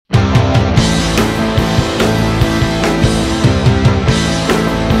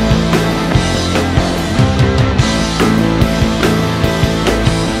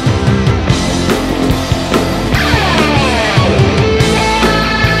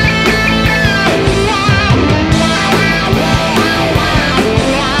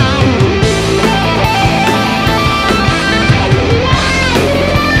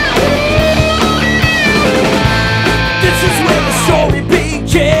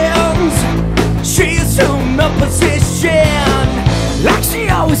position, like she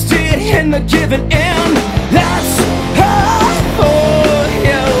always did in the giving in. That's her for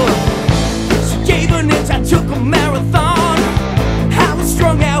you. She gave an inch, I took a marathon. I was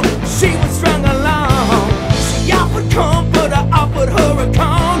strung out, she was strung along. She offered comfort, I offered her a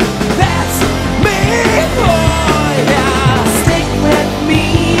con. That's me for ya. Stick with me,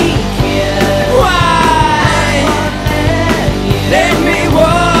 kid. Why? Let me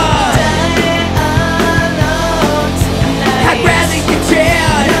what? Die alone tonight. I'd rather get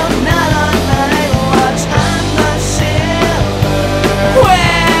dead. No, not on my watch. I'm the shiver.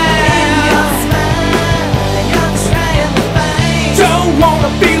 In your Well, smile, you're trying to find. don't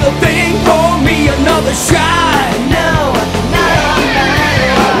wanna feel a thing, pour me another shot. No, not on my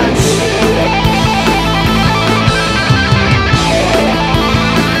watch.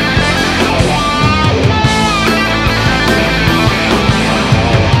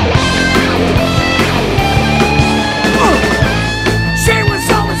 She was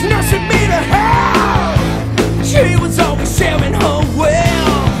always nursing me to health. She was always sharing her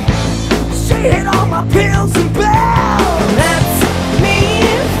will. She hit all my pills and bells. That's me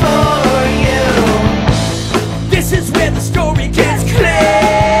for you. This is where the story gets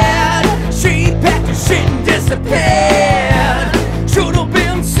cleared. She packed her shit and disappeared. Should've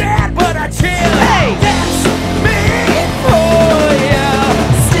been sad, but I chilled. Hey, that's me for ya.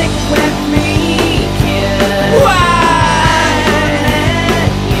 Stick with me, kid. Why?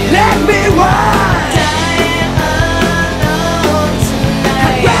 Let me watch. Die alone tonight.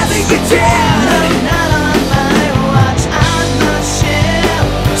 I'd rather get dead. No, not on my watch. I'm the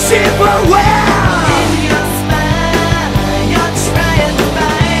shiver. Shiver well. In your smile, you're trying to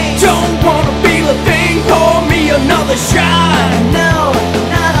find. Don't wanna feel a thing, pour me another shot. No,